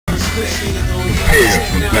Prepare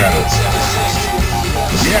for battle.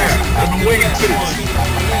 Yeah, I've been waiting for this.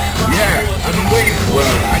 Yeah, I've been waiting for it.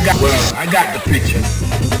 I got the picture.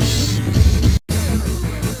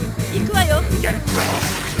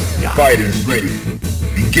 Fighters ready.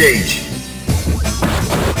 Engage.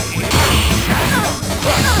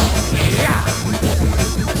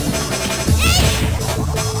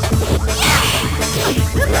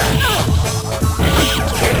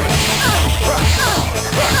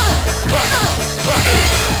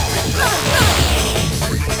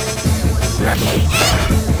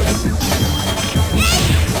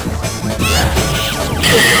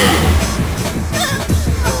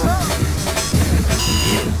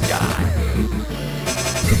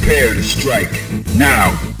 Prepare to strike.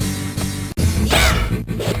 Now.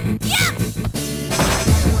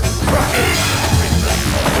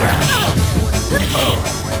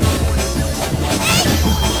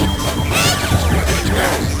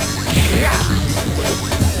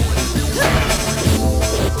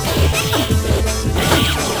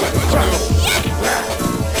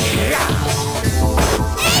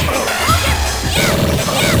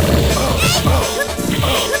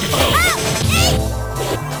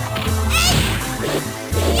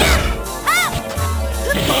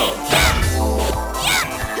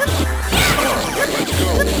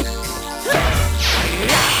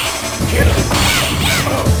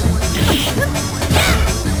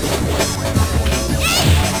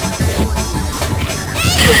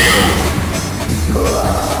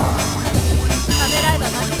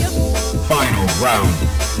 Final round.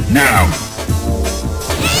 Now.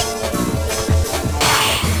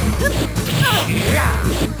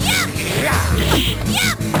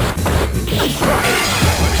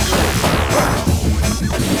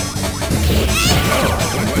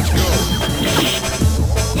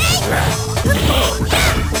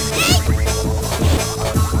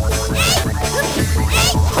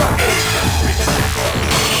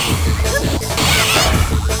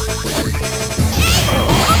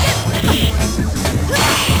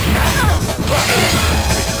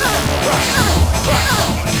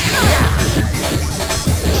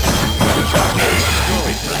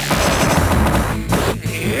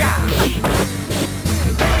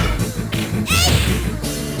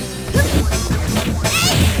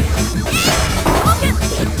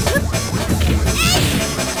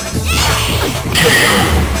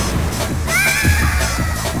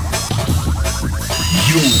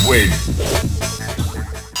 You win.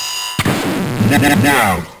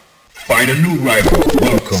 Now, find a new rival.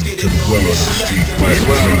 Welcome to the world of the street fight.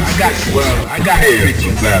 I got here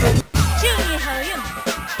to battle.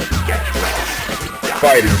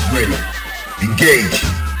 Fighters ready. Engage.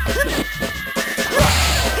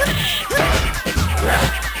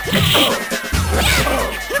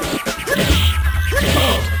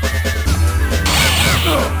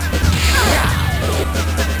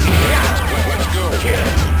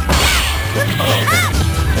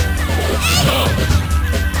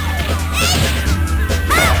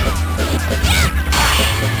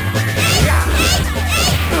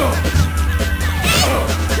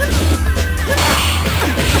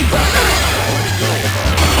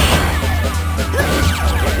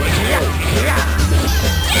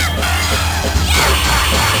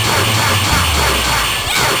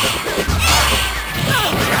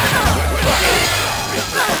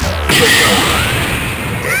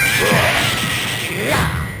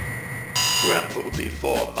 Tremble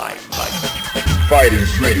before my might.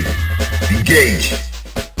 Fighters ready. Engage.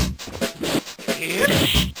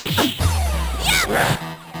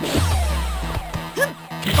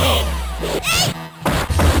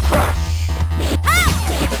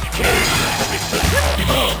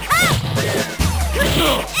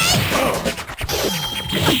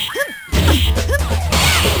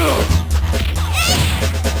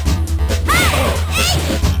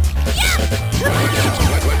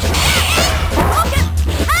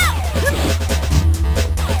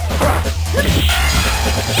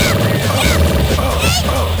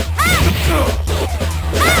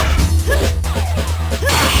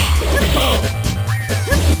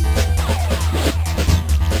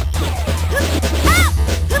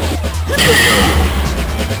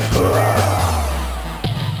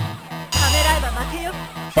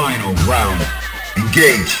 Final round.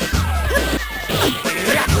 Engage.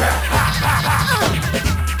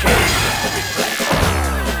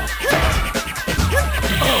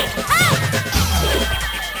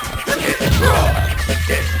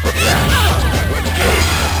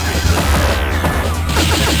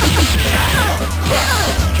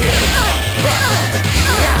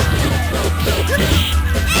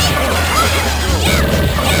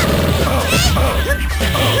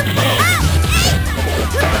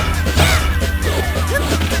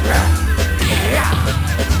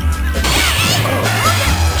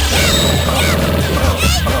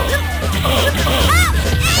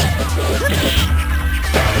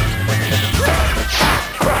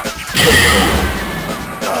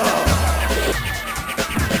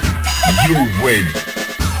 You win.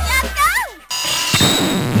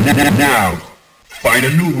 Now, find a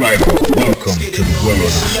new rival. Welcome to the world of the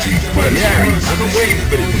street fighter. Yeah, I've been waiting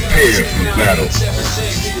for this. Prepare for battle.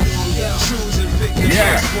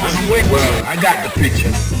 Yeah, I've been waiting. Well, I got the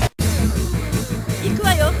picture.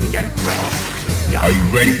 Are you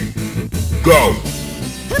ready? Go!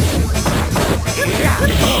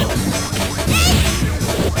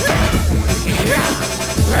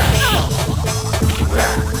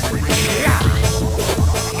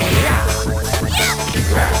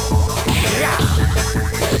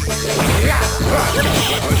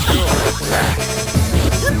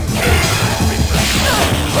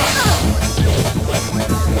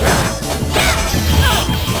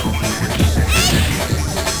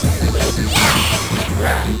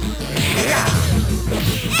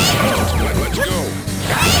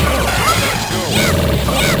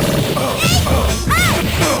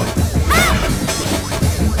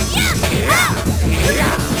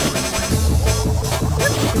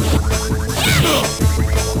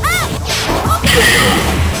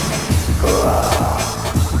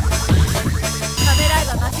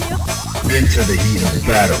 Into the heat of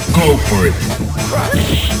battle. Go for it.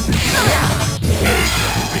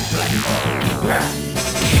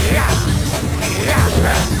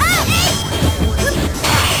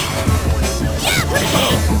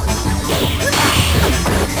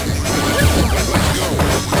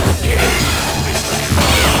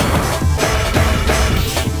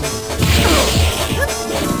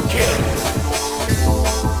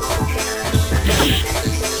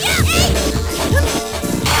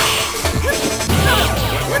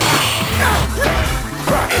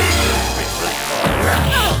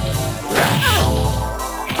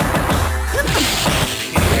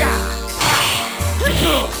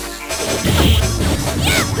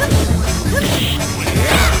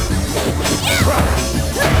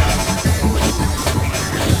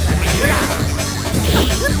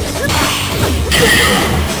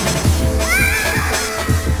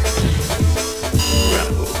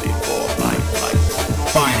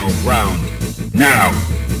 Final round. Now.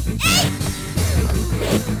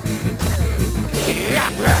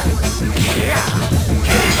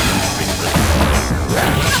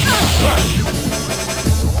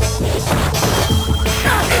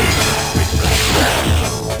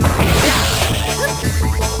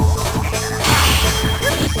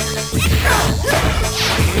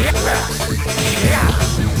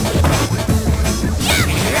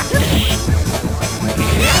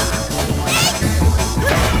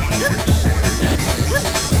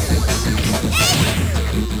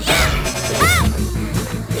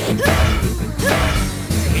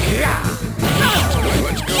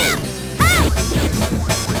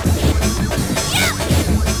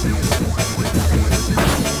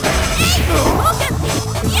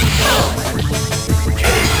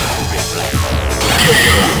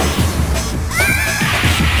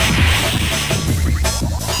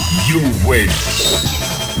 You win.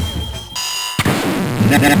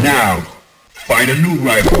 Now, find a new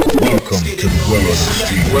rival. Welcome to the world of the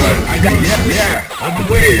street. Well, I got I'm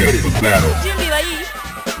prepared for battle.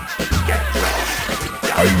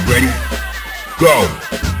 Are you ready? Go!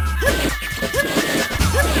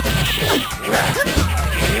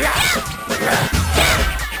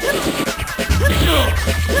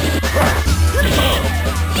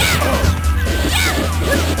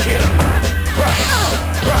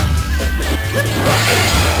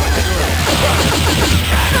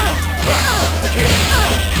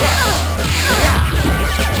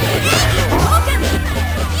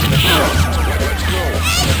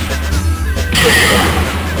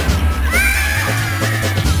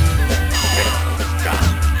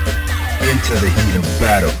 Into the heat of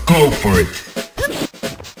battle. Go for it!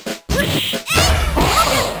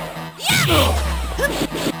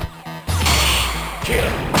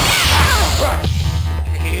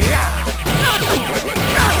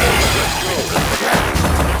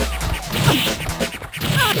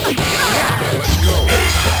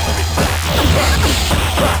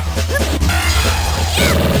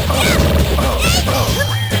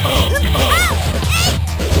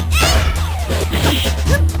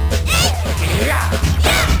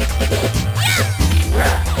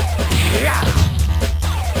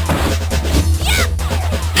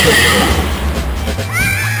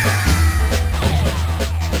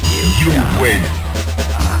 You win.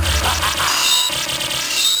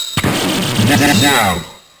 Now,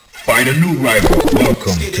 find a new rival.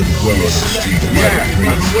 Welcome to the world of the street.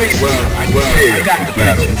 I got the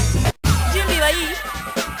battle.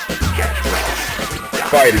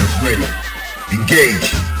 Fighters ready. Engage.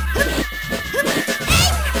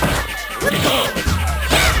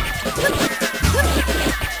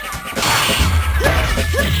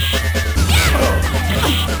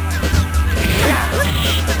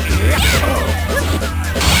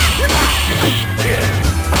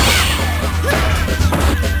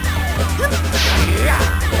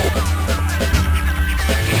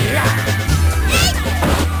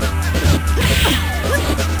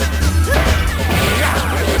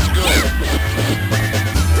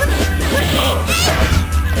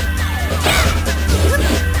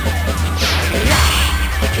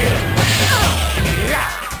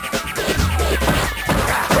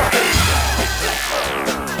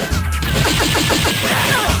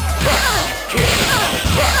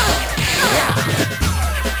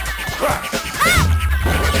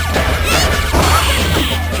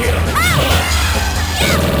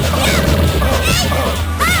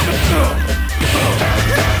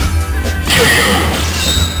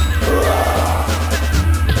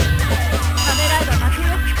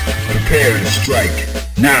 Prepare to strike.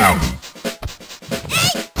 Now!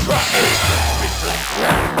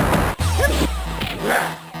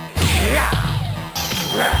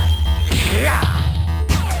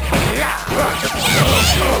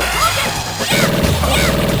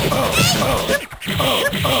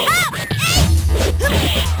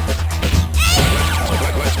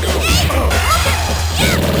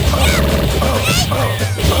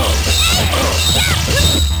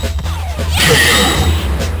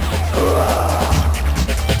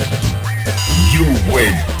 You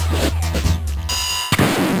win.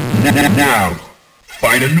 Now,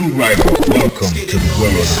 find a new rival. Welcome to the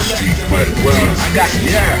world of Street Fighter. Well, I got the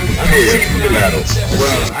battle.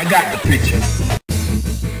 Well, I got the picture.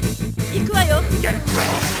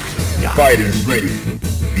 Fighters ready.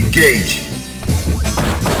 Engage.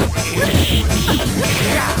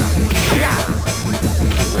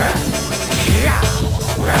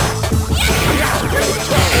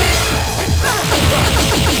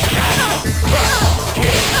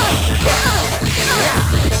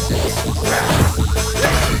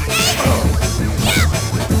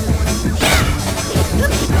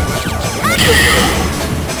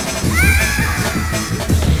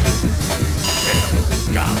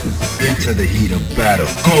 Into the heat of battle.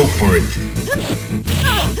 Go for it.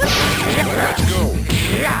 Let's go.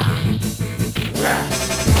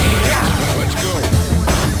 Let's go.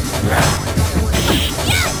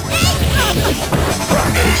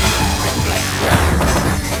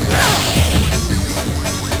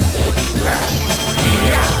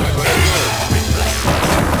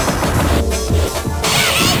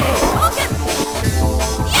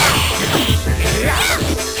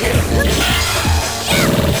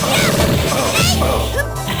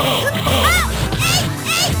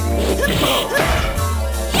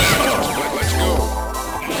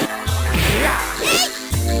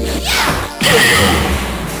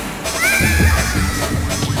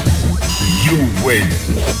 You win.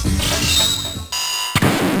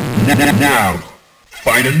 Now,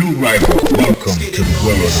 find a new rival. Welcome to the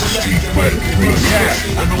world of Street Fighter 3.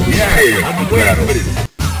 Prepare for battle.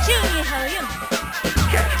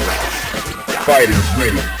 Fighters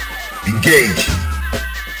ready. Engage.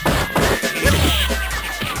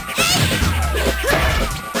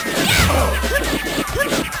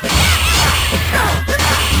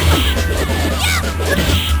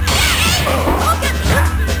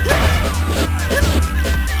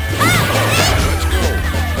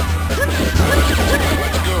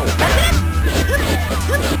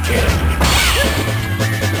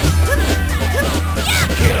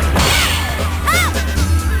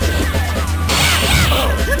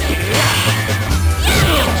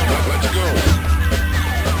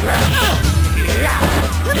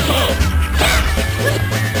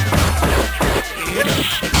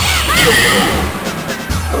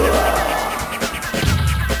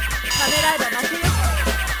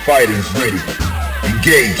 Fighters ready.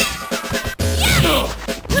 Engage.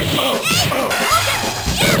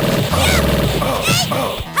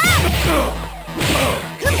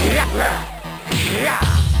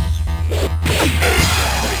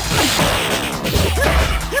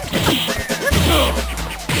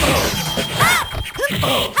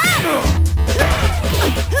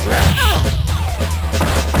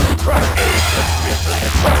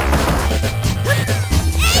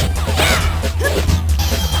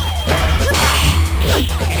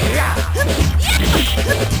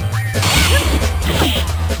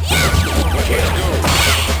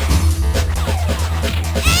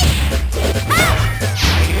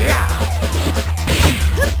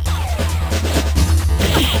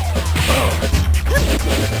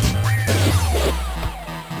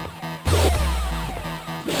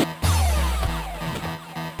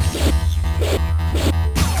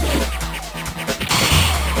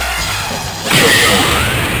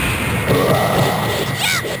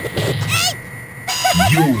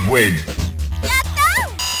 win.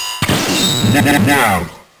 Now,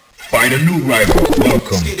 find a new rival.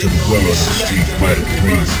 Welcome to the world of Street Fighter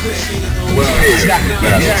 3. Well, I got the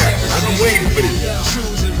battle. Yeah, I've been waiting for this.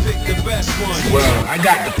 Well, I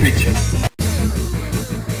got the picture.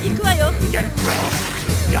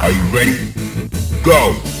 Are you ready?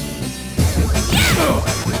 Go!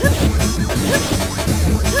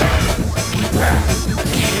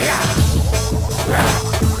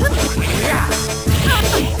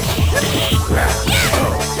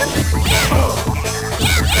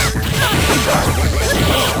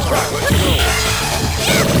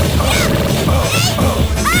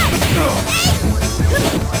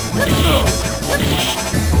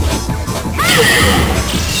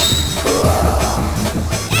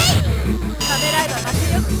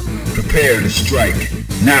 Prepare to strike,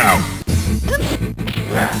 now!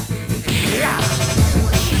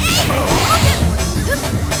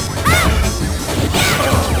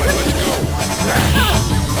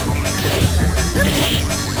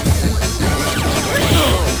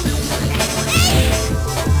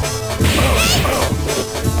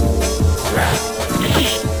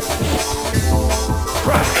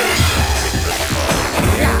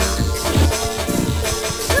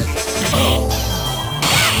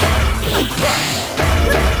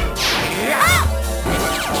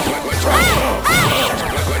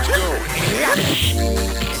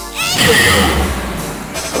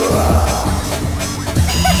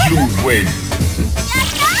 You win.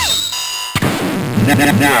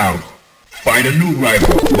 Now, find a new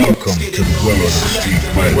rival. Welcome to the world of Street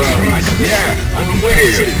Fighter 3. Yeah, I'm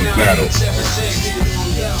prepared for battle.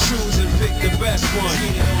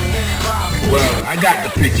 Well, I got the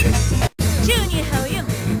picture.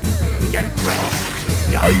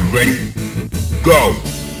 Are you ready? Go!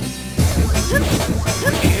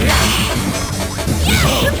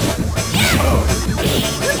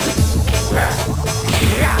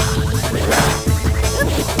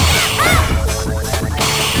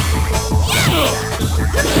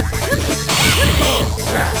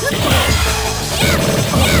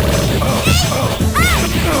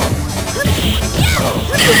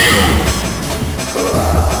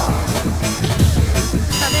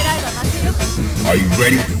 Are you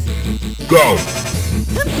ready? Go!